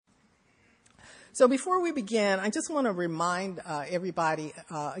So before we begin, I just want to remind everybody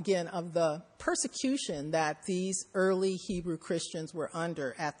again of the persecution that these early Hebrew Christians were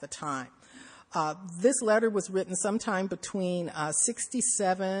under at the time. This letter was written sometime between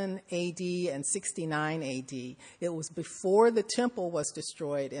 67 AD and 69 AD. It was before the temple was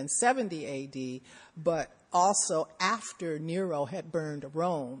destroyed in 70 AD, but also after Nero had burned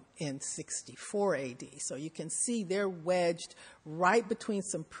Rome in 64 AD. So you can see they're wedged right between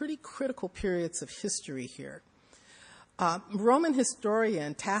some pretty critical periods of history here. Roman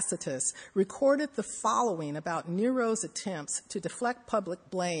historian Tacitus recorded the following about Nero's attempts to deflect public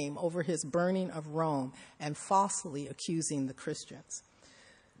blame over his burning of Rome and falsely accusing the Christians.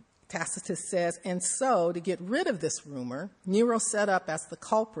 Tacitus says, and so, to get rid of this rumor, Nero set up as the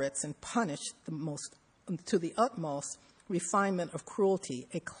culprits and punished to the utmost refinement of cruelty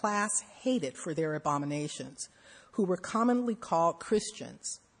a class hated for their abominations, who were commonly called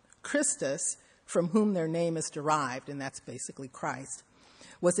Christians. Christus, from whom their name is derived, and that's basically Christ,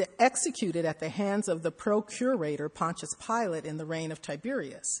 was executed at the hands of the procurator Pontius Pilate in the reign of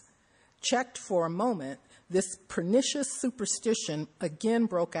Tiberius. Checked for a moment, this pernicious superstition again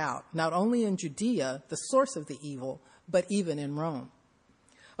broke out, not only in Judea, the source of the evil, but even in Rome.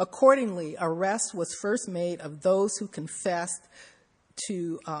 Accordingly, arrest was first made of those who confessed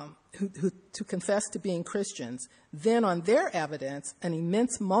to being Christians. Then on their evidence, an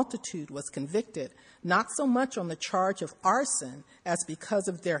immense multitude was convicted, not so much on the charge of arson as because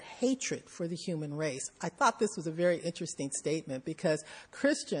of their hatred for the human race. I thought this was a very interesting statement because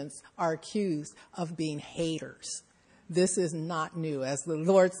Christians are accused of being haters. This is not new. As the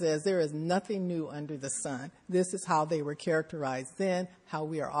Lord says, there is nothing new under the sun. This is how they were characterized then, how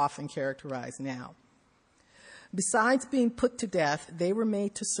we are often characterized now. Besides being put to death, they were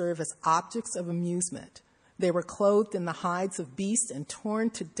made to serve as objects of amusement. They were clothed in the hides of beasts and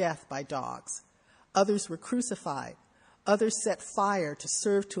torn to death by dogs. Others were crucified. Others set fire to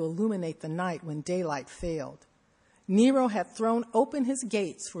serve to illuminate the night when daylight failed. Nero had thrown open his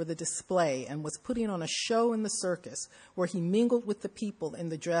gates for the display and was putting on a show in the circus where he mingled with the people in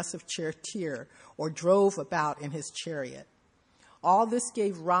the dress of charioteer or drove about in his chariot. All this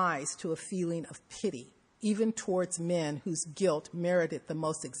gave rise to a feeling of pity, even towards men whose guilt merited the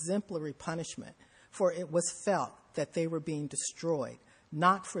most exemplary punishment, for it was felt that they were being destroyed,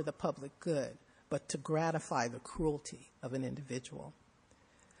 not for the public good, but to gratify the cruelty of an individual.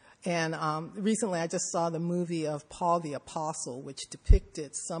 And recently I just saw the movie of Paul the Apostle, which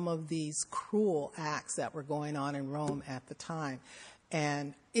depicted some of these cruel acts that were going on in Rome at the time.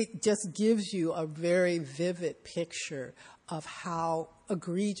 And it just gives you a very vivid picture of how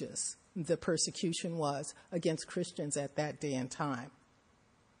egregious the persecution was against Christians at that day and time.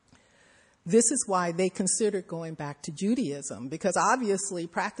 This is why they considered going back to Judaism, because obviously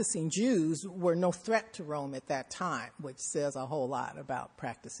practicing Jews were no threat to Rome at that time, which says a whole lot about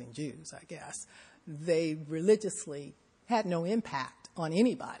practicing Jews, I guess. They religiously had no impact on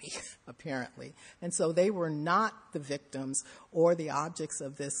anybody, apparently. And so they were not the victims or the objects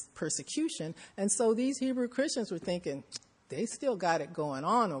of this persecution. And so these Hebrew Christians were thinking, they still got it going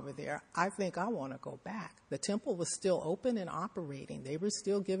on over there. I think I want to go back. The temple was still open and operating. They were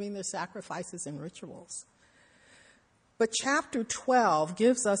still giving their sacrifices and rituals. But chapter 12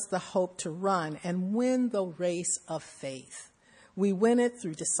 gives us the hope to run and win the race of faith. We win it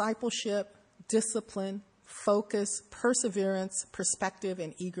through discipleship, discipline, focus, perseverance, perspective,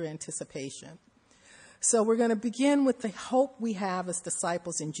 and eager anticipation. So we're going to begin with the hope we have as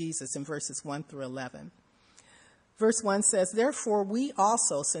disciples in Jesus in verses 1 through 11. Verse 1 says, therefore we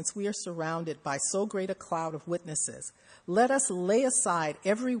also, since we are surrounded by so great a cloud of witnesses, let us lay aside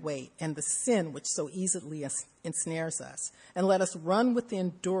every weight and the sin which so easily ensnares us, and let us run with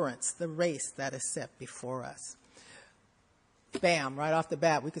endurance the race that is set before us. Bam, right off the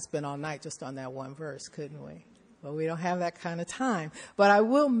bat, we could spend all night just on that one verse, couldn't we? Well, we don't have that kind of time. But I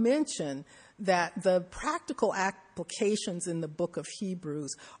will mention that the practical applications in the book of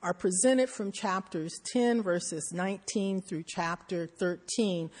Hebrews are presented from chapters 10, verses 19 through chapter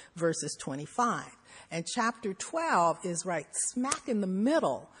 13, verses 25. And chapter 12 is right smack in the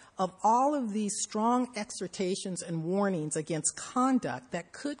middle of all of these strong exhortations and warnings against conduct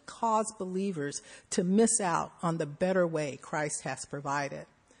that could cause believers to miss out on the better way Christ has provided.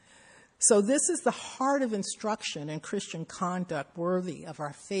 So this is the heart of instruction in Christian conduct worthy of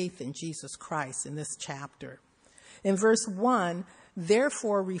our faith in Jesus Christ in this chapter. In verse 1,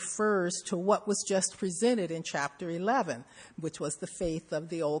 therefore refers to what was just presented in chapter 11, which was the faith of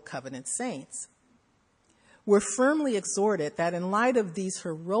the Old Covenant saints. We're firmly exhorted that in light of these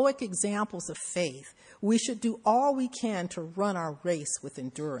heroic examples of faith, we should do all we can to run our race with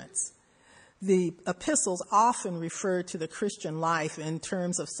endurance. The epistles often refer to the Christian life in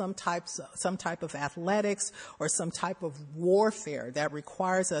terms of some type of athletics or some type of warfare that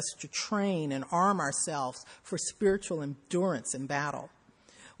requires us to train and arm ourselves for spiritual endurance in battle.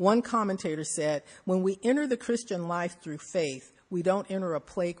 One commentator said, when we enter the Christian life through faith, we don't enter a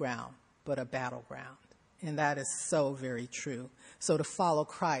playground, but a battleground. And that is so very true. So to follow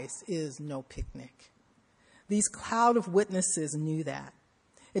Christ is no picnic. These cloud of witnesses knew that.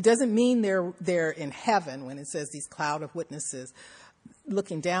 It doesn't mean they're in heaven when it says these cloud of witnesses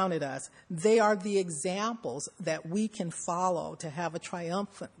looking down at us. They are the examples that we can follow to have a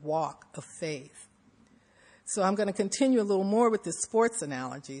triumphant walk of faith. So I'm going to continue a little more with this sports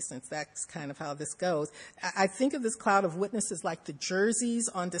analogy, since that's kind of how this goes. I think of this cloud of witnesses like the jerseys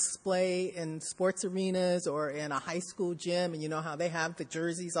on display in sports arenas or in a high school gym. And you know how they have the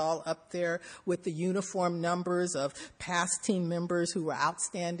jerseys all up there with the uniform numbers of past team members who were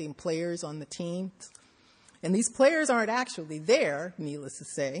outstanding players on the team. And these players aren't actually there, needless to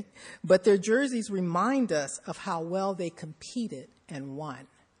say, but their jerseys remind us of how well they competed and won.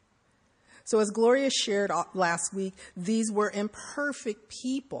 So as Gloria shared last week, these were imperfect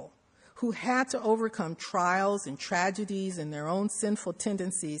people who had to overcome trials and tragedies and their own sinful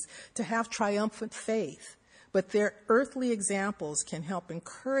tendencies to have triumphant faith. But their earthly examples can help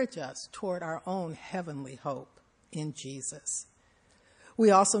encourage us toward our own heavenly hope in Jesus. We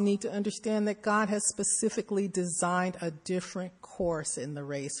also need to understand that God has specifically designed a different course in the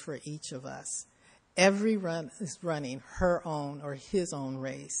race for each of us. Every run is running her own or his own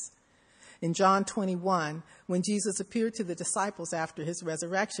race. In John 21, when Jesus appeared to the disciples after his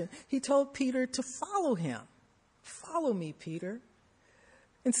resurrection, he told Peter to follow him. Follow me, Peter.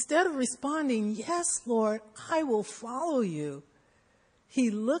 Instead of responding, yes, Lord, I will follow you,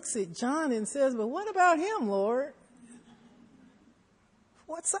 he looks at John and says, but what about him, Lord?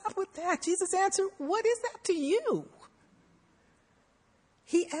 What's up with that? Jesus answered, what is that to you?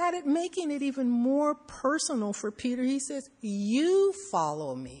 He added, making it even more personal for Peter. He says, you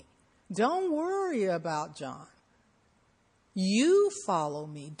follow me. Don't worry about John. You follow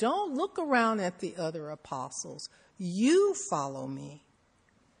me. Don't look around at the other apostles. You follow me.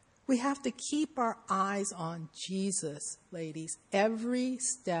 We have to keep our eyes on Jesus, ladies, every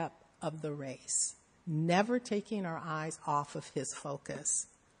step of the race, never taking our eyes off of his focus.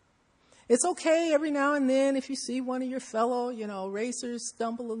 It's okay every now and then if you see one of your fellow, racers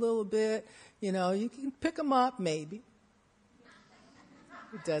stumble a little bit, you can pick them up maybe.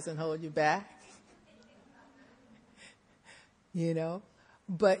 It doesn't hold you back,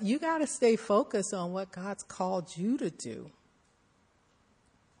 but you got to stay focused on what God's called you to do.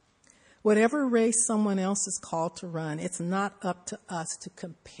 Whatever race someone else is called to run, it's not up to us to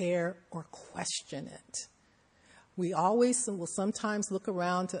compare or question it. We always will sometimes look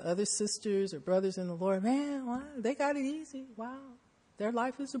around to other sisters or brothers in the Lord. Man, wow, they got it easy. Wow, their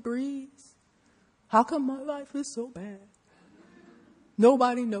life is a breeze. How come my life is so bad?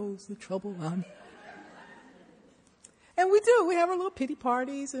 Nobody knows the trouble I'm in. And we do. We have our little pity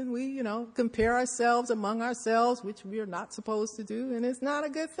parties and we, compare ourselves among ourselves, which we are not supposed to do, and it's not a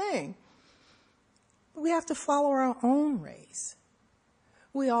good thing. But we have to follow our own race.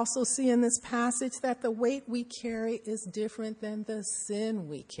 We also see in this passage that the weight we carry is different than the sin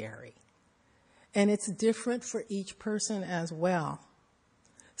we carry. And it's different for each person as well.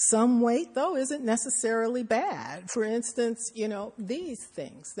 Some weight, though, isn't necessarily bad. For instance, these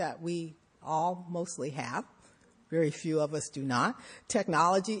things that we all mostly have. Very few of us do not.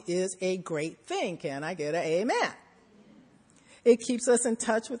 Technology is a great thing. Can I get an amen? It keeps us in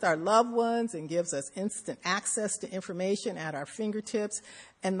touch with our loved ones and gives us instant access to information at our fingertips.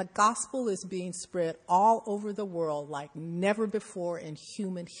 And the gospel is being spread all over the world like never before in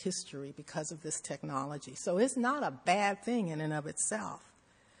human history because of this technology. So it's not a bad thing in and of itself.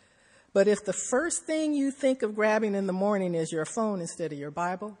 But if the first thing you think of grabbing in the morning is your phone instead of your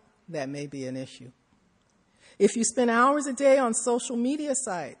Bible, that may be an issue. If you spend hours a day on social media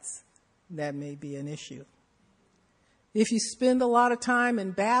sites, that may be an issue. If you spend a lot of time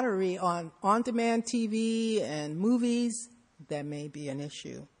and battery on on-demand TV and movies, that may be an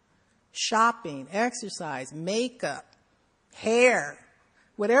issue. Shopping, exercise, makeup, hair,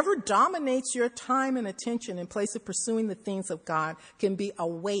 whatever dominates your time and attention in place of pursuing the things of God can be a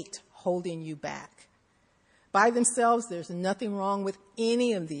weight holding you back. By themselves, there's nothing wrong with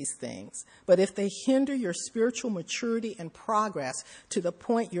any of these things. But if they hinder your spiritual maturity and progress to the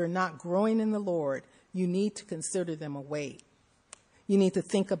point you're not growing in the Lord, you need to consider them a weight. You need to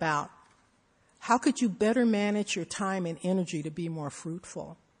think about, how could you better manage your time and energy to be more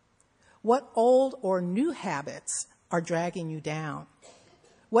fruitful? What old or new habits are dragging you down?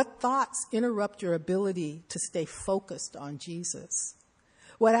 What thoughts interrupt your ability to stay focused on Jesus?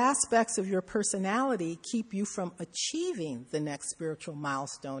 What aspects of your personality keep you from achieving the next spiritual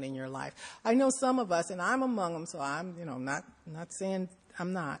milestone in your life? I know some of us, and I'm among them, so I'm, not saying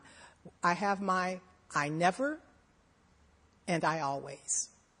I'm not. I have my I never and I always.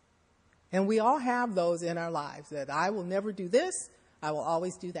 And we all have those in our lives, that I will never do this, I will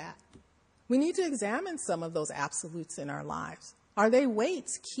always do that. We need to examine some of those absolutes in our lives. Are they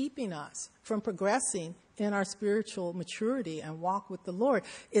weights keeping us from progressing in our spiritual maturity and walk with the Lord?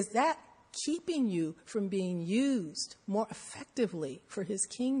 Is that keeping you from being used more effectively for his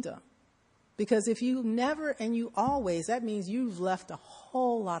kingdom? Because if you never and you always, that means you've left a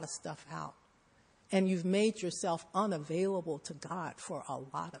whole lot of stuff out. And you've made yourself unavailable to God for a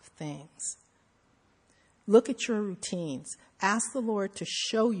lot of things. Look at your routines. Ask the Lord to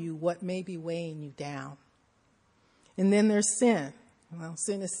show you what may be weighing you down. And then there's sin. Well,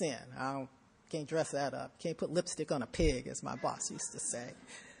 sin is sin. Can't dress that up. Can't put lipstick on a pig, as my boss used to say.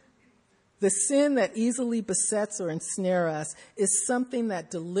 The sin that easily besets or ensnares us is something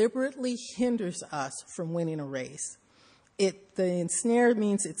that deliberately hinders us from winning a race. The ensnare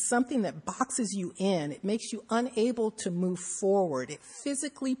means it's something that boxes you in. It makes you unable to move forward. It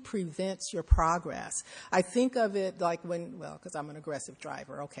physically prevents your progress. I think of it like because I'm an aggressive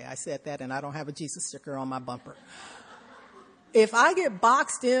driver. Okay, I said that, and I don't have a Jesus sticker on my bumper. If I get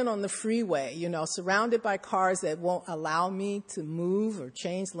boxed in on the freeway, surrounded by cars that won't allow me to move or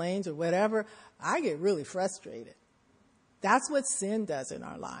change lanes or whatever, I get really frustrated. That's what sin does in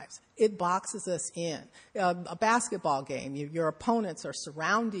our lives. It boxes us in. A basketball game, your opponents are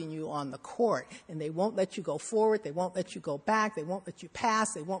surrounding you on the court, and they won't let you go forward. They won't let you go back. They won't let you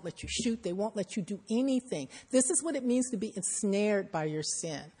pass. They won't let you shoot. They won't let you do anything. This is what it means to be ensnared by your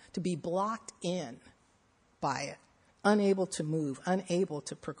sin, to be blocked in by it, unable to move, unable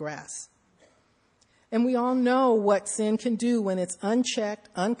to progress. And we all know what sin can do when it's unchecked,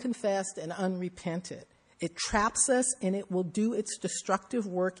 unconfessed, and unrepented. It traps us, and it will do its destructive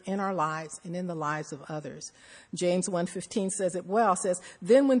work in our lives and in the lives of others. James 1:15 says it well, says,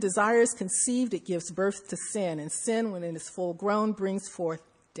 "Then when desire is conceived, it gives birth to sin, and sin, when it is full grown, brings forth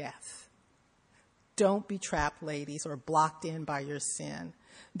death." Don't be trapped, ladies, or blocked in by your sin.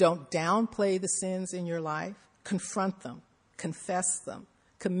 Don't downplay the sins in your life. Confront them, confess them,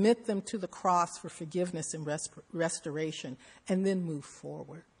 commit them to the cross for forgiveness and restoration, and then move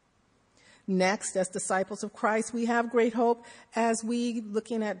forward. Next, as disciples of Christ, we have great hope as we,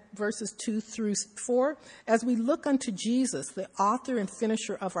 looking at verses 2-4, as we look unto Jesus, the author and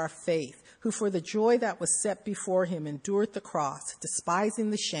finisher of our faith, who for the joy that was set before him endured the cross,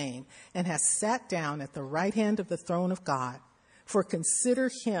 despising the shame, and has sat down at the right hand of the throne of God. For consider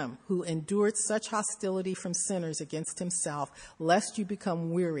him who endured such hostility from sinners against himself, lest you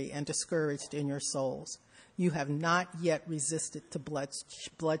become weary and discouraged in your souls. You have not yet resisted to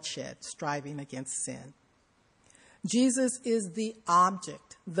bloodshed, striving against sin. Jesus is the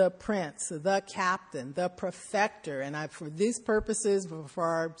object, the prince, the captain, the perfecter, and for these purposes, for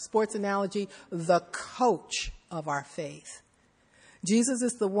our sports analogy, the coach of our faith. Jesus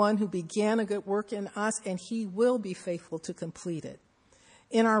is the one who began a good work in us, and he will be faithful to complete it.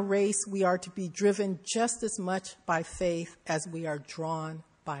 In our race, we are to be driven just as much by faith as we are drawn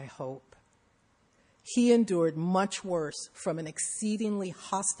by hope. He endured much worse from an exceedingly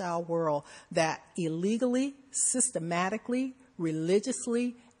hostile world that illegally, systematically,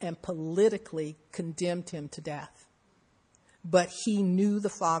 religiously, and politically condemned him to death. But he knew the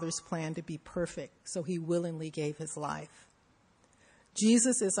Father's plan to be perfect, so he willingly gave his life.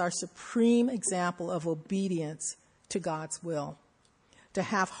 Jesus is our supreme example of obedience to God's will. To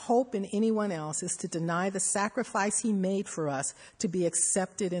have hope in anyone else is to deny the sacrifice he made for us to be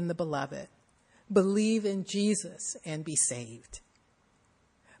accepted in the beloved. Believe in Jesus and be saved.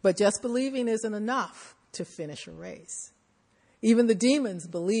 But just believing isn't enough to finish a race. Even the demons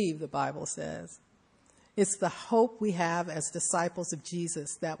believe, the Bible says. It's the hope we have as disciples of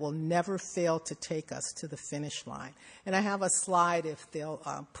Jesus that will never fail to take us to the finish line. And I have a slide, if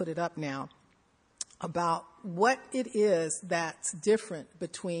they'll put it up now, about what it is that's different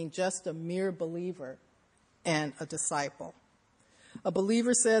between just a mere believer and a disciple. A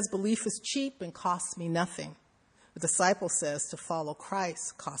believer says belief is cheap and costs me nothing. A disciple says to follow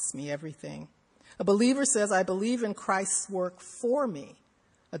Christ costs me everything. A believer says I believe in Christ's work for me.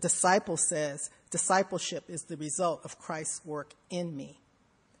 A disciple says discipleship is the result of Christ's work in me.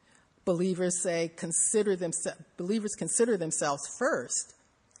 Believers consider themselves first.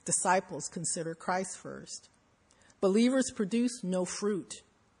 Disciples consider Christ first. Believers produce no fruit.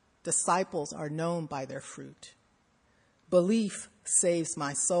 Disciples are known by their fruit. Belief saves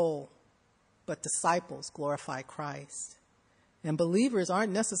my soul, but disciples glorify Christ. And believers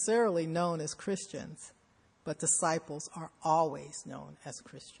aren't necessarily known as Christians, but disciples are always known as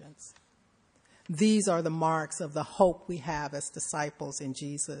Christians. These are the marks of the hope we have as disciples in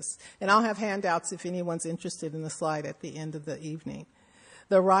Jesus. And I'll have handouts if anyone's interested in the slide at the end of the evening.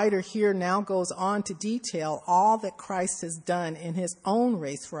 The writer here now goes on to detail all that Christ has done in his own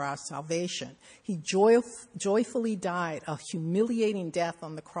race for our salvation. He joyfully died a humiliating death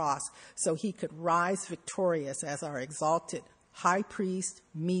on the cross so he could rise victorious as our exalted high priest,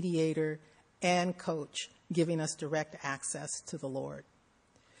 mediator, and coach, giving us direct access to the Lord.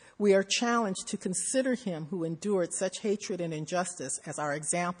 We are challenged to consider him who endured such hatred and injustice as our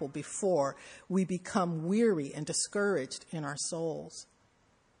example before we become weary and discouraged in our souls.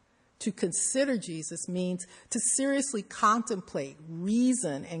 To consider Jesus means to seriously contemplate,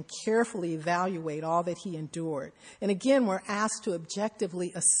 reason, and carefully evaluate all that he endured. And again, we're asked to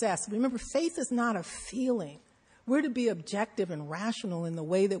objectively assess. Remember, faith is not a feeling. We're to be objective and rational in the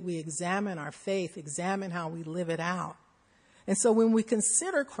way that we examine our faith, examine how we live it out. And so when we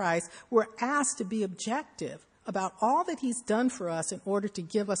consider Christ, we're asked to be objective about all that he's done for us in order to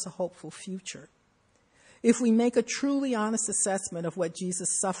give us a hopeful future. If we make a truly honest assessment of what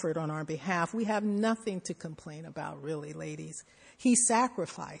Jesus suffered on our behalf, we have nothing to complain about, really, ladies. He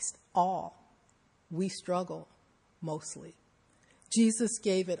sacrificed all. We struggle, mostly. Jesus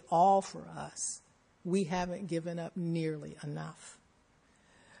gave it all for us. We haven't given up nearly enough.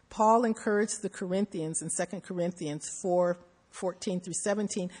 Paul encouraged the Corinthians in 2 Corinthians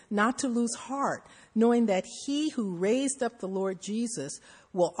 4:14-17 not to lose heart, knowing that he who raised up the Lord Jesus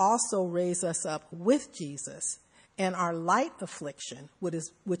will also raise us up with Jesus. And our light affliction,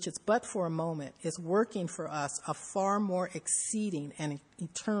 which is but for a moment, is working for us a far more exceeding and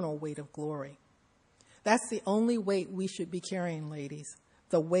eternal weight of glory. That's the only weight we should be carrying, ladies,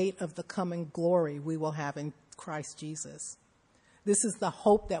 the weight of the coming glory we will have in Christ Jesus. This is the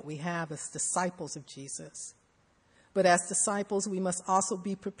hope that we have as disciples of Jesus. But as disciples, we must also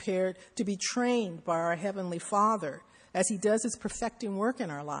be prepared to be trained by our Heavenly Father as he does his perfecting work in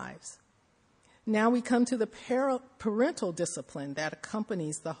our lives. Now we come to the parental discipline that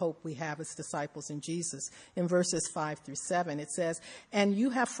accompanies the hope we have as disciples in Jesus. In verses 5-7, it says, "And you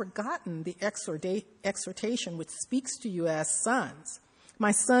have forgotten the exhortation which speaks to you as sons.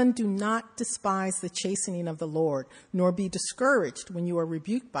 My son, do not despise the chastening of the Lord, nor be discouraged when you are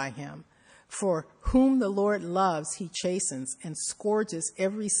rebuked by him. For whom the Lord loves, he chastens and scourges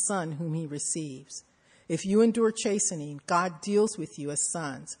every son whom he receives. If you endure chastening, God deals with you as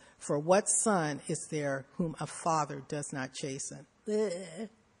sons. For what son is there whom a father does not chasten?"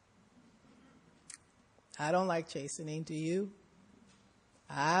 I don't like chastening. Do you?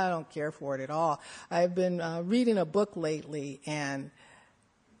 I don't care for it at all. I've been reading a book lately, and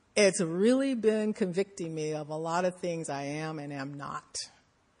it's really been convicting me of a lot of things I am and am not.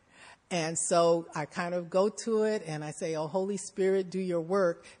 And so I kind of go to it and I say, "Oh, Holy Spirit, do your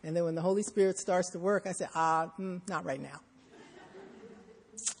work." And then when the Holy Spirit starts to work, I say, not right now.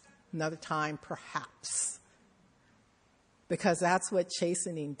 Another time, perhaps. Because that's what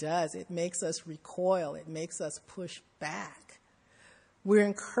chastening does. It makes us recoil. It makes us push back. We're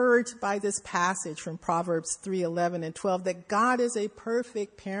encouraged by this passage from Proverbs 3:11 and 12 that God is a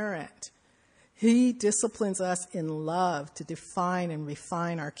perfect parent. He disciplines us in love to define and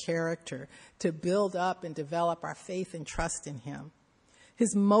refine our character, to build up and develop our faith and trust in him.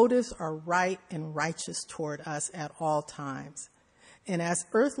 His motives are right and righteous toward us at all times. And as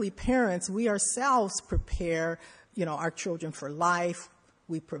earthly parents, we ourselves prepare, our children for life.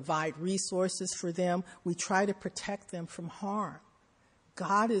 We provide resources for them. We try to protect them from harm.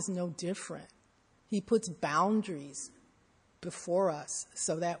 God is no different. He puts boundaries before us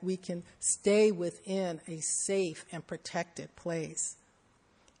so that we can stay within a safe and protected place.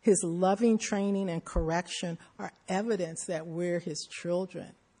 His loving training and correction are evidence that we're his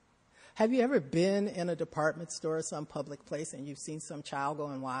children. Have you ever been in a department store or some public place and you've seen some child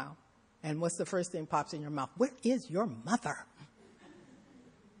going wild? And what's the first thing pops in your mouth? Where is your mother?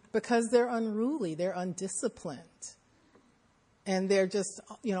 Because they're unruly, they're undisciplined, and they're just,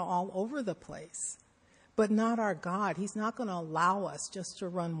 all over the place. But not our God. He's not going to allow us just to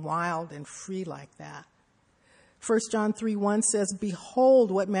run wild and free like that. 1 John 3:1 says, "Behold,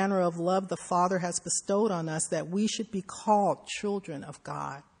 what manner of love the Father has bestowed on us, that we should be called children of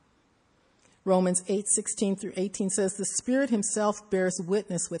God." Romans 8:16-18 says, "The Spirit himself bears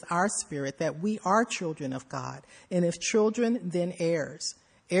witness with our spirit that we are children of God, and if children, then heirs,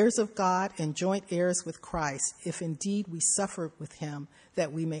 heirs of God and joint heirs with Christ, if indeed we suffer with him,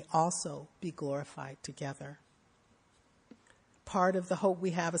 that we may also be glorified together." part of the hope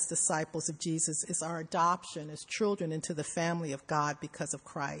we have as disciples of Jesus is our adoption as children into the family of God because of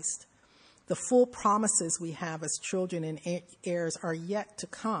Christ. The full promises we have as children and heirs are yet to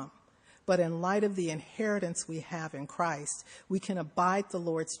come. But in light of the inheritance we have in Christ, we can abide the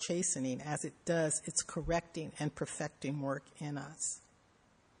Lord's chastening as it does its correcting and perfecting work in us.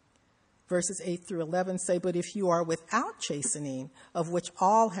 Verses 8 through 11 say, "But if you are without chastening, of which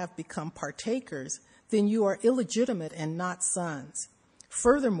all have become partakers, then you are illegitimate and not sons.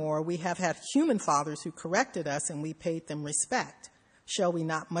 Furthermore, we have had human fathers who corrected us, and we paid them respect. Shall we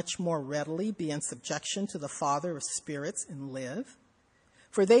not much more readily be in subjection to the Father of spirits and live?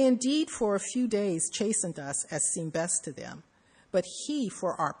 For they indeed for a few days chastened us as seemed best to them, but he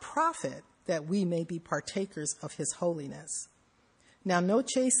for our profit, that we may be partakers of his holiness. Now no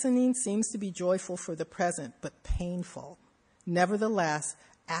chastening seems to be joyful for the present, but painful. Nevertheless,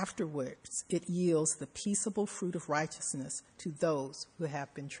 afterwards it yields the peaceable fruit of righteousness to those who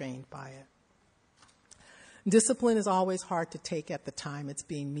have been trained by it." Discipline is always hard to take at the time it's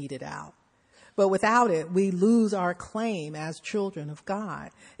being meted out. But without it, we lose our claim as children of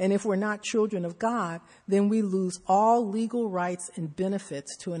God. And if we're not children of God, then we lose all legal rights and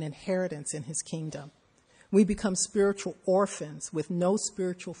benefits to an inheritance in his kingdom. We become spiritual orphans with no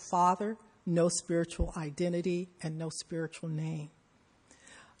spiritual father, no spiritual identity, and no spiritual name.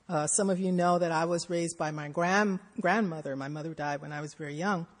 Some of you know that I was raised by my grandmother. My mother died when I was very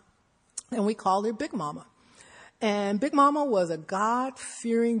young, and we called her Big Mama. And Big Mama was a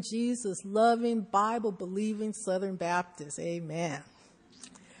God-fearing, Jesus-loving, Bible-believing Southern Baptist. Amen.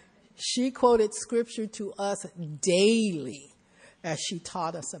 She quoted scripture to us daily as she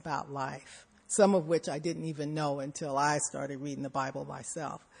taught us about life, some of which I didn't even know until I started reading the Bible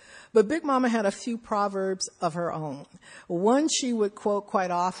myself. But Big Mama had a few proverbs of her own. One she would quote quite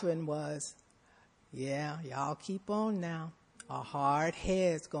often was, "Yeah, y'all keep on now. A hard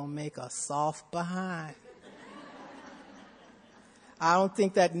head's gonna make a soft behind." I don't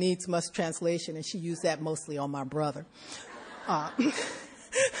think that needs much translation, and she used that mostly on my brother.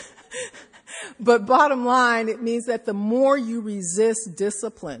 But bottom line, it means that the more you resist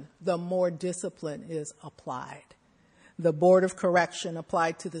discipline, the more discipline is applied. The board of correction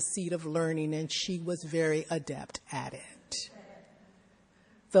applied to the seat of learning, and she was very adept at it.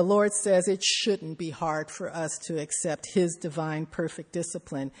 The Lord says it shouldn't be hard for us to accept his divine perfect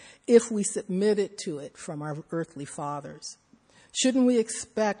discipline if we submitted to it from our earthly fathers. Shouldn't we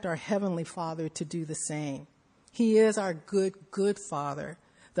expect our heavenly Father to do the same? He is our good Father,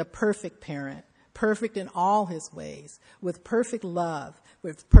 the perfect parent, perfect in all his ways, with perfect love,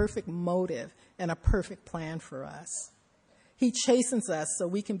 with perfect motive, and a perfect plan for us. He chastens us so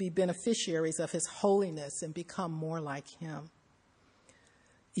we can be beneficiaries of his holiness and become more like him.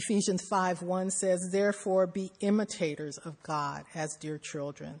 Ephesians 5:1 says, "Therefore be imitators of God as dear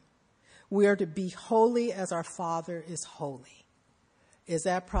children." We are to be holy as our Father is holy. Is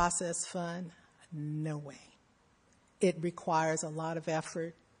that process fun? No way. It requires a lot of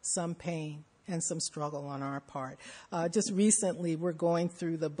effort, some pain, and some struggle on our part. Just recently, we're going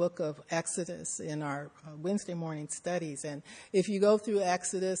through the book of Exodus in our Wednesday morning studies. And if you go through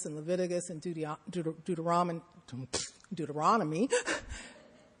Exodus and Leviticus and Deuteronomy,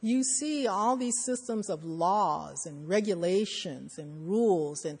 you see all these systems of laws and regulations and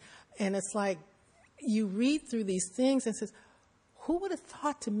rules. And it's like you read through these things and says, who would have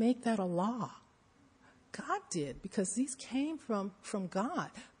thought to make that a law? God did, because these came from God.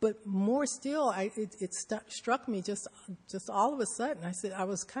 But more still, it struck me just all of a sudden. I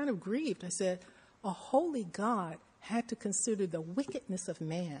was kind of grieved. I said, a holy God had to consider the wickedness of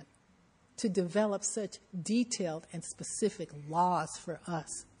man to develop such detailed and specific laws for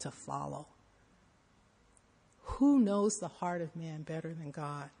us to follow. Who knows the heart of man better than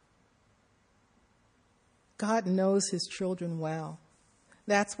God? God knows his children well.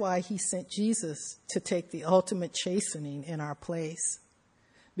 That's why he sent Jesus to take the ultimate chastening in our place,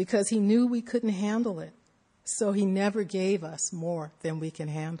 because he knew we couldn't handle it. So he never gave us more than we can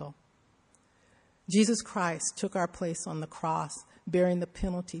handle. Jesus Christ took our place on the cross, bearing the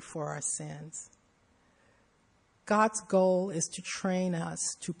penalty for our sins. God's goal is to train us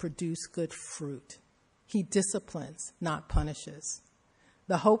to produce good fruit. He disciplines, not punishes.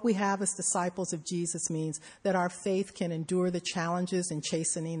 The hope we have as disciples of Jesus means that our faith can endure the challenges and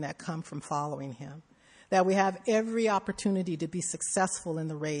chastening that come from following him, that we have every opportunity to be successful in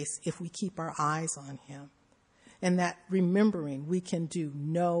the race if we keep our eyes on him, and that remembering we can do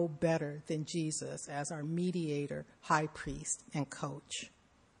no better than Jesus as our mediator, high priest, and coach.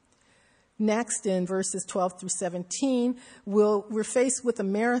 Next, in verses 12 through 17, we're faced with a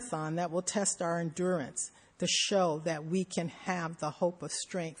marathon that will test our endurance. to show that we can have the hope of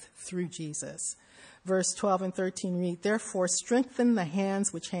strength through Jesus. Verse 12 and 13 read, "Therefore strengthen the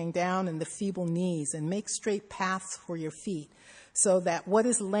hands which hang down and the feeble knees, and make straight paths for your feet, so that what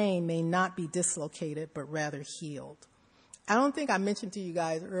is lame may not be dislocated, but rather healed." I don't think I mentioned to you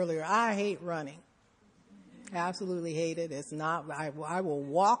guys earlier, I hate running. Absolutely hate it. It's not, I will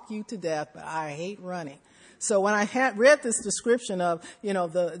walk you to death, but I hate running. So when I had read this description of,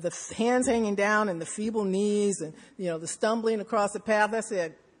 the hands hanging down and the feeble knees and, the stumbling across the path, I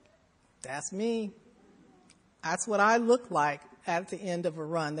said, that's me. That's what I look like at the end of a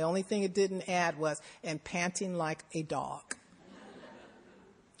run. The only thing it didn't add was, and panting like a dog.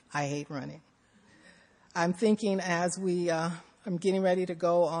 I hate running. I'm thinking as I'm getting ready to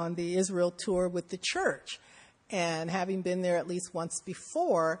go on the Israel tour with the church. And having been there at least once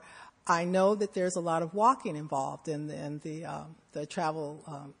before, I know that there's a lot of walking involved. And the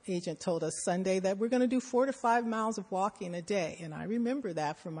travel agent told us Sunday that we're going to do 4 to 5 miles of walking a day. And I remember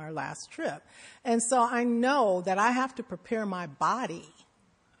that from our last trip. And so I know that I have to prepare my body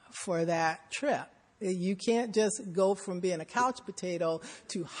for that trip. You can't just go from being a couch potato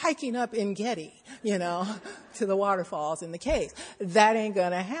to hiking up in Getty, to the waterfalls and the caves. That ain't going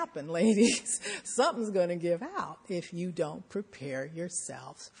to happen, ladies. Something's going to give out if you don't prepare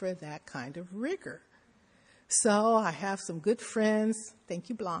yourselves for that kind of rigor. So I have some good friends, thank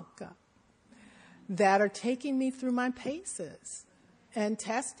you, Blanca, that are taking me through my paces and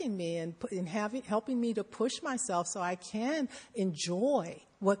testing me and helping me to push myself so I can enjoy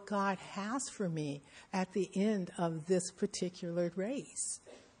what God has for me at the end of this particular race.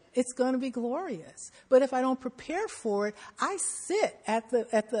 It's going to be glorious. But if I don't prepare for it, I sit at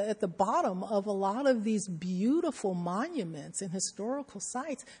the bottom of a lot of these beautiful monuments and historical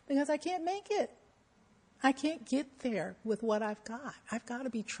sites because I can't make it. I can't get there with what I've got. I've got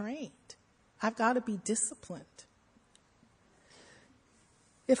to be trained. I've got to be disciplined.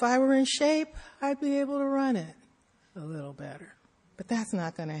 If I were in shape, I'd be able to run it a little better. But that's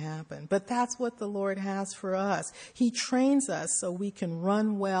not going to happen. But that's what the Lord has for us. He trains us so we can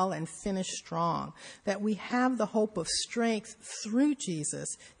run well and finish strong, that we have the hope of strength through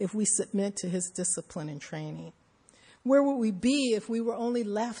Jesus if we submit to his discipline and training. Where would we be if we were only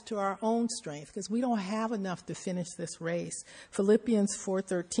left to our own strength? Because we don't have enough to finish this race. Philippians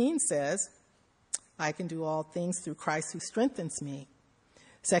 4:13 says, "I can do all things through Christ who strengthens me."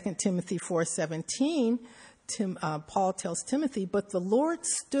 2 Timothy 4:17, Paul tells Timothy, "But the Lord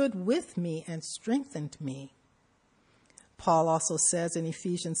stood with me and strengthened me." Paul also says in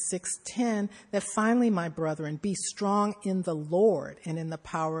Ephesians 6:10 that finally, my brethren, be strong in the Lord and in the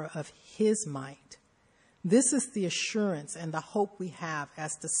power of his might. This is the assurance and the hope we have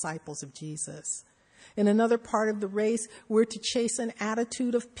as disciples of Jesus. In another part of the race, we're to chase an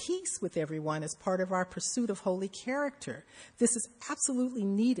attitude of peace with everyone as part of our pursuit of holy character. This is absolutely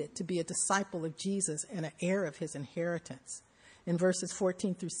needed to be a disciple of Jesus and an heir of his inheritance. In verses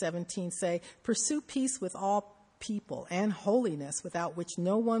 14 through 17 say, "Pursue peace with all people and holiness, without which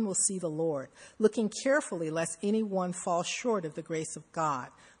no one will see the Lord, looking carefully lest anyone fall short of the grace of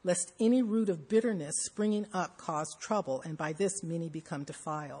God, lest any root of bitterness springing up cause trouble, and by this many become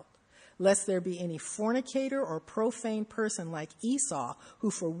defiled. Lest there be any fornicator or profane person like Esau, who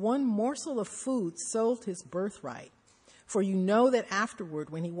for one morsel of food sold his birthright. For you know that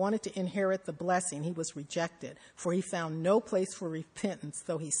afterward, when he wanted to inherit the blessing, he was rejected, for he found no place for repentance,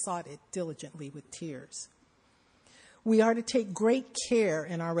 though he sought it diligently with tears." We are to take great care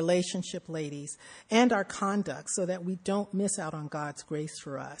in our relationship, ladies, and our conduct so that we don't miss out on God's grace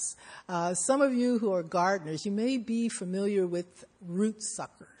for us. Some of you who are gardeners, you may be familiar with root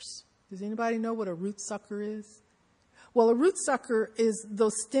suckers. Does anybody know what a root sucker is? Well, a root sucker is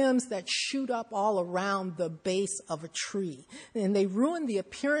those stems that shoot up all around the base of a tree. And they ruin the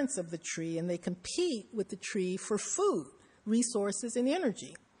appearance of the tree, and they compete with the tree for food, resources, and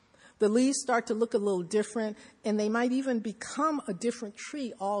energy. The leaves start to look a little different, and they might even become a different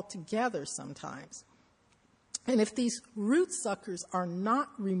tree altogether sometimes. And if these root suckers are not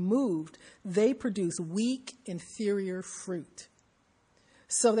removed, they produce weak, inferior fruit.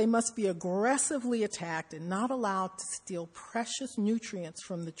 So they must be aggressively attacked and not allowed to steal precious nutrients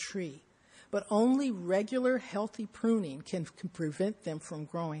from the tree. But only regular, healthy pruning can prevent them from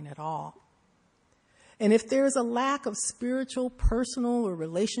growing at all. And if there is a lack of spiritual, personal, or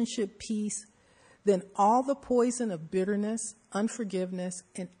relationship peace, then all the poison of bitterness, unforgiveness,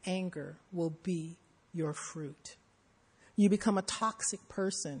 and anger will be your fruit. You become a toxic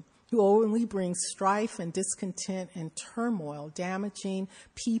person who only brings strife and discontent and turmoil, damaging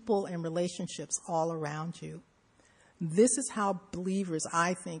people and relationships all around you. This is how believers,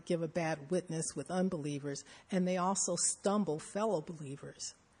 I think, give a bad witness with unbelievers, and they also stumble fellow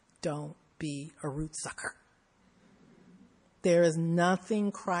believers. Don't be a root sucker. There is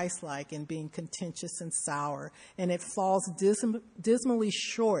nothing Christ-like in being contentious and sour, and it falls dismally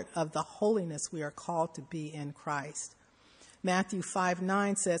short of the holiness we are called to be in Christ. Matthew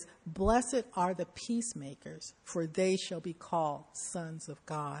 5:9 says, "Blessed are the peacemakers, for they shall be called sons of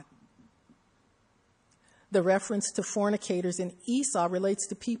God." The reference to fornicators in Esau relates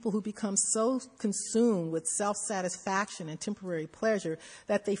to people who become so consumed with self-satisfaction and temporary pleasure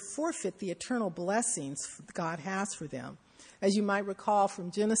that they forfeit the eternal blessings God has for them. As you might recall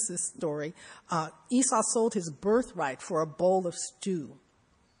from Genesis' story, Esau sold his birthright for a bowl of stew.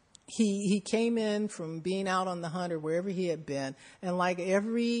 He came in from being out on the hunt or wherever he had been, and like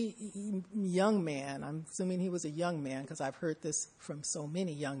every young man, I'm assuming he was a young man because I've heard this from so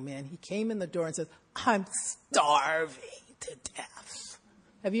many young men, he came in the door and said, "I'm starving to death."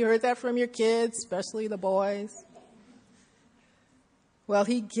 Have you heard that from your kids, especially the boys? Well,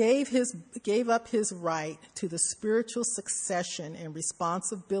 he gave up his right to the spiritual succession and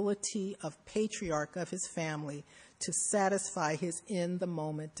responsibility of patriarch of his family to satisfy his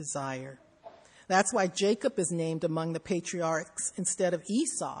in-the-moment desire. That's why Jacob is named among the patriarchs instead of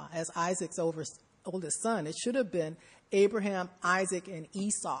Esau as Isaac's oldest son. It should have been Abraham, Isaac, and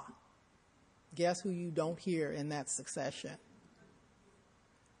Esau. Guess who you don't hear in that succession?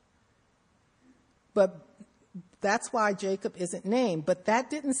 But that's why Jacob isn't named. But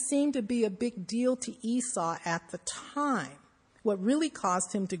that didn't seem to be a big deal to Esau at the time. What really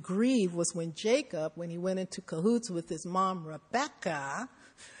caused him to grieve was when Jacob, when he went into cahoots with his mom, Rebekah,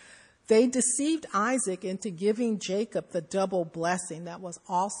 they deceived Isaac into giving Jacob the double blessing that was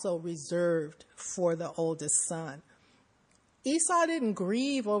also reserved for the oldest son. Esau didn't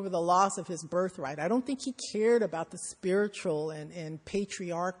grieve over the loss of his birthright. I don't think he cared about the spiritual and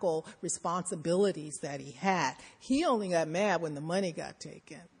patriarchal responsibilities that he had. He only got mad when the money got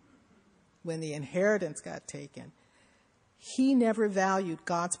taken, when the inheritance got taken. He never valued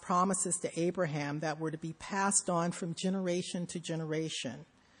God's promises to Abraham that were to be passed on from generation to generation.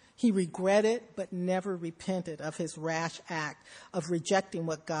 He regretted but never repented of his rash act of rejecting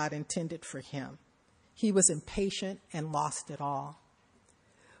what God intended for him. He was impatient and lost it all.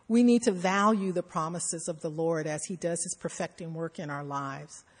 We need to value the promises of the Lord as he does his perfecting work in our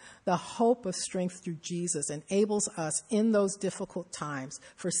lives. The hope of strength through Jesus enables us in those difficult times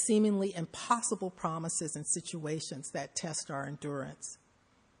for seemingly impossible promises and situations that test our endurance.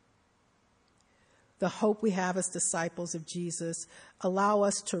 The hope we have as disciples of Jesus allow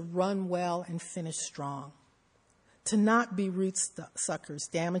us to run well and finish strong, to not be root suckers,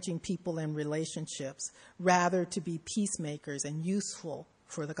 damaging people and relationships, rather to be peacemakers and useful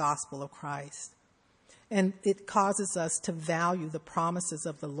for the gospel of Christ. And it causes us to value the promises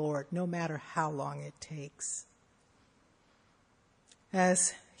of the Lord, no matter how long it takes.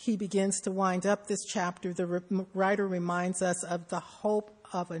 As he begins to wind up this chapter, the writer reminds us of the hope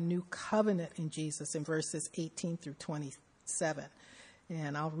of a new covenant in Jesus in verses 18 through 27.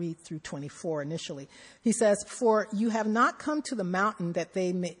 And I'll read through 24 initially. He says, "For you have not come to the mountain that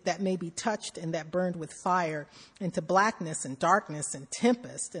may be touched and that burned with fire, into blackness and darkness and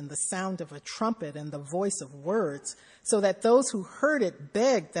tempest and the sound of a trumpet and the voice of words, so that those who heard it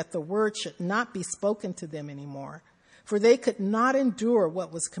begged that the word should not be spoken to them anymore. For they could not endure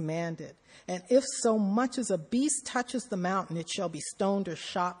what was commanded. And if so much as a beast touches the mountain, it shall be stoned or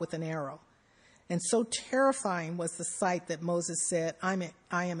shot with an arrow. And so terrifying was the sight that Moses said, I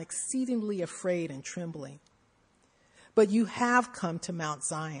am exceedingly afraid and trembling. But you have come to Mount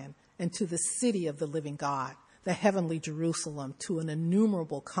Zion and to the city of the living God, the heavenly Jerusalem, to an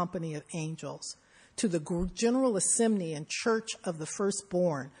innumerable company of angels, to the general assembly and church of the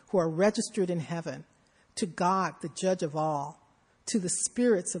firstborn who are registered in heaven, to God, the judge of all, to the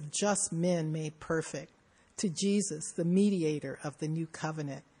spirits of just men made perfect, to Jesus, the mediator of the new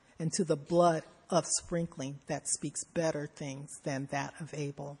covenant, and to the blood of sprinkling that speaks better things than that of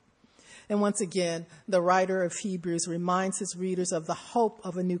Abel." And once again, the writer of Hebrews reminds his readers of the hope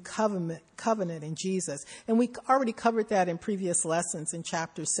of a new covenant in Jesus. And we already covered that in previous lessons in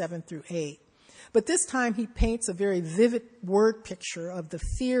chapters 7 through 8. But this time he paints a very vivid word picture of the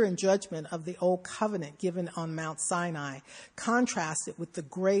fear and judgment of the old covenant given on Mount Sinai, contrasted with the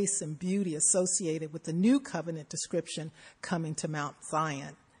grace and beauty associated with the new covenant description coming to Mount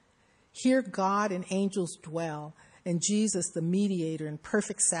Zion. Here God and angels dwell, and Jesus, the mediator and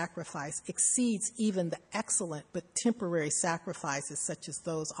perfect sacrifice, exceeds even the excellent but temporary sacrifices such as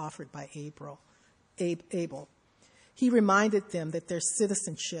those offered by Abel. He reminded them that their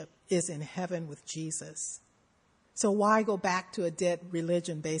citizenship is in heaven with Jesus. So why go back to a dead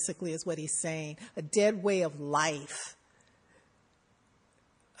religion, basically, is what he's saying. A dead way of life.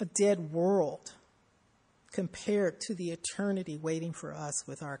 A dead world compared to the eternity waiting for us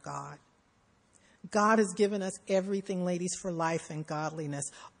with our God. God has given us everything, ladies, for life and godliness.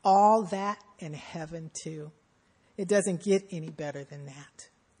 All that and heaven, too. It doesn't get any better than that.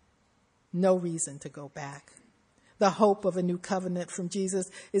 No reason to go back. The hope of a new covenant from Jesus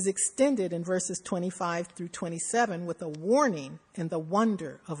is extended in verses 25 through 27 with a warning and the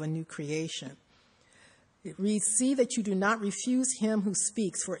wonder of a new creation. It reads, "See that you do not refuse him who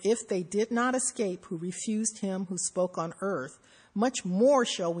speaks, for if they did not escape who refused him who spoke on earth, much more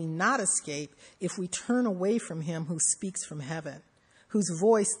shall we not escape if we turn away from him who speaks from heaven, whose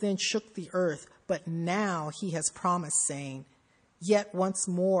voice then shook the earth, but now he has promised, saying, Yet once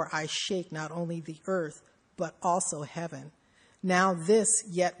more I shake not only the earth, but also heaven. Now this,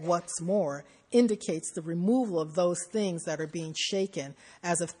 yet once more, indicates the removal of those things that are being shaken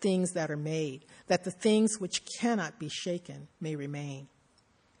as of things that are made, that the things which cannot be shaken may remain."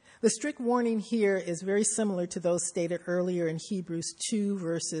 The strict warning here is very similar to those stated earlier in Hebrews 2,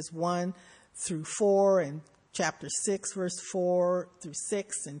 verses 1 through 4, and chapter 6, verse 4 through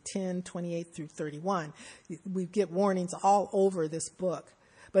 6, and 10, 28 through 31. We get warnings all over this book.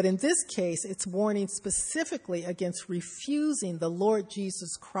 But in this case, it's warning specifically against refusing the Lord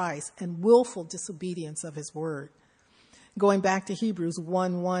Jesus Christ and willful disobedience of his word. Going back to Hebrews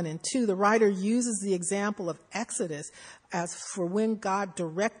 1, 1 and 2, the writer uses the example of Exodus as for when God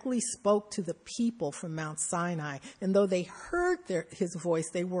directly spoke to the people from Mount Sinai. And though they heard his voice,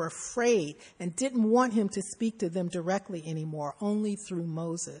 they were afraid and didn't want him to speak to them directly anymore, only through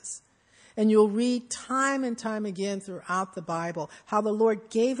Moses. And you'll read time and time again throughout the Bible how the Lord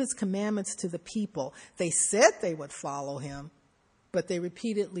gave his commandments to the people. They said they would follow him, but they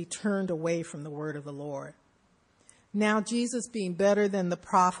repeatedly turned away from the word of the Lord. Now, Jesus, being better than the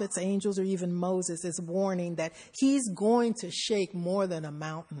prophets, angels, or even Moses, is warning that he's going to shake more than a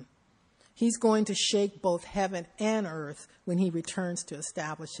mountain. He's going to shake both heaven and earth when he returns to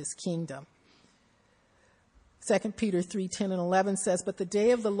establish his kingdom. 2 Peter 3, 10 and 11 says, "But the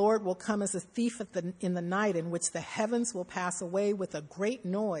day of the Lord will come as a thief in the night, in which the heavens will pass away with a great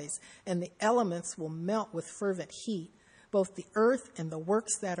noise, and the elements will melt with fervent heat. Both the earth and the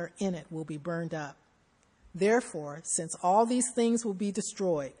works that are in it will be burned up. Therefore, since all these things will be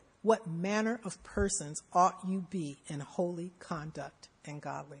destroyed, what manner of persons ought you be in holy conduct and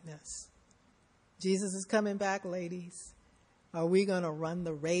godliness?" Jesus is coming back, ladies. Are we going to run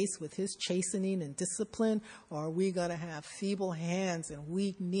the race with his chastening and discipline, or are we going to have feeble hands and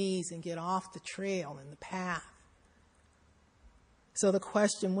weak knees and get off the trail and the path? So the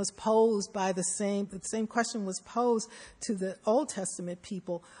question was posed by the same question was posed to the Old Testament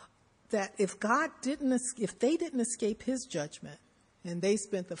people, that if they didn't escape his judgment, and they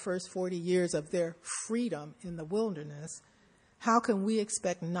spent the first 40 years of their freedom in the wilderness, how can we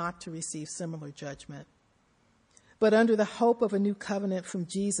expect not to receive similar judgment? But under the hope of a new covenant from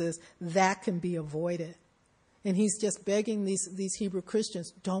Jesus, that can be avoided. And he's just begging these Hebrew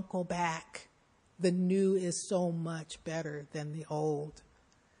Christians, don't go back. The new is so much better than the old.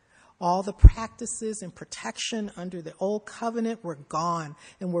 All the practices and protection under the old covenant were gone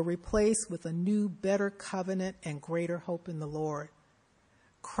and were replaced with a new, better covenant and greater hope in the Lord.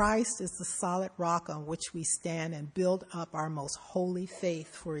 Christ is the solid rock on which we stand and build up our most holy faith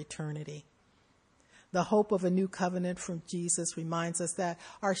for eternity. The hope of a new covenant from Jesus reminds us that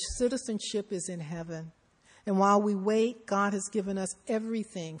our citizenship is in heaven. And while we wait, God has given us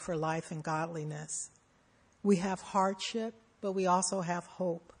everything for life and godliness. We have hardship, but we also have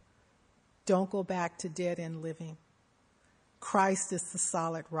hope. Don't go back to dead-end living. Christ is the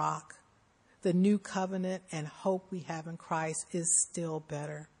solid rock. The new covenant and hope we have in Christ is still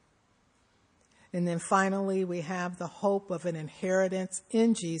better. And then finally, we have the hope of an inheritance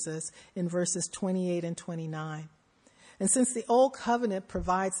in Jesus in verses 28 and 29. And since the old covenant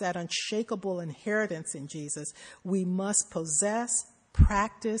provides that unshakable inheritance in Jesus, we must possess,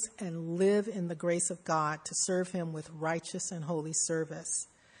 practice, and live in the grace of God to serve him with righteous and holy service.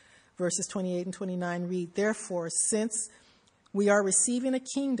 Verses 28 and 29 read, "Therefore, since we are receiving a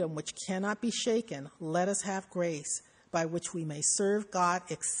kingdom which cannot be shaken, let us have grace by which we may serve God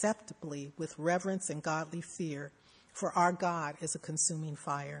acceptably with reverence and godly fear, for our God is a consuming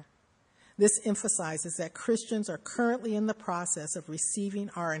fire." This emphasizes that Christians are currently in the process of receiving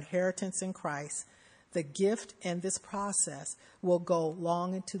our inheritance in Christ. The gift and this process will go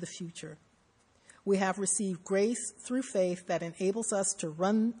long into the future. We have received grace through faith that enables us to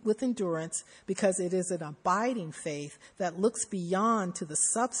run with endurance, because it is an abiding faith that looks beyond to the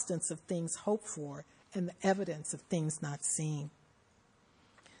substance of things hoped for and the evidence of things not seen.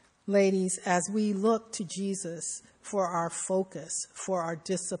 Ladies, as we look to Jesus for our focus, for our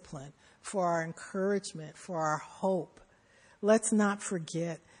discipline, for our encouragement, for our hope, let's not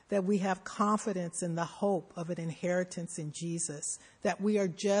forget that we have confidence in the hope of an inheritance in Jesus, that we are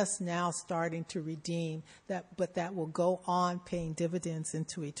just now starting to redeem, but that will go on paying dividends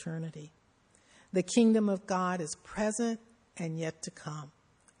into eternity. The kingdom of God is present and yet to come.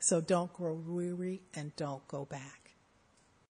 So don't grow weary and don't go back.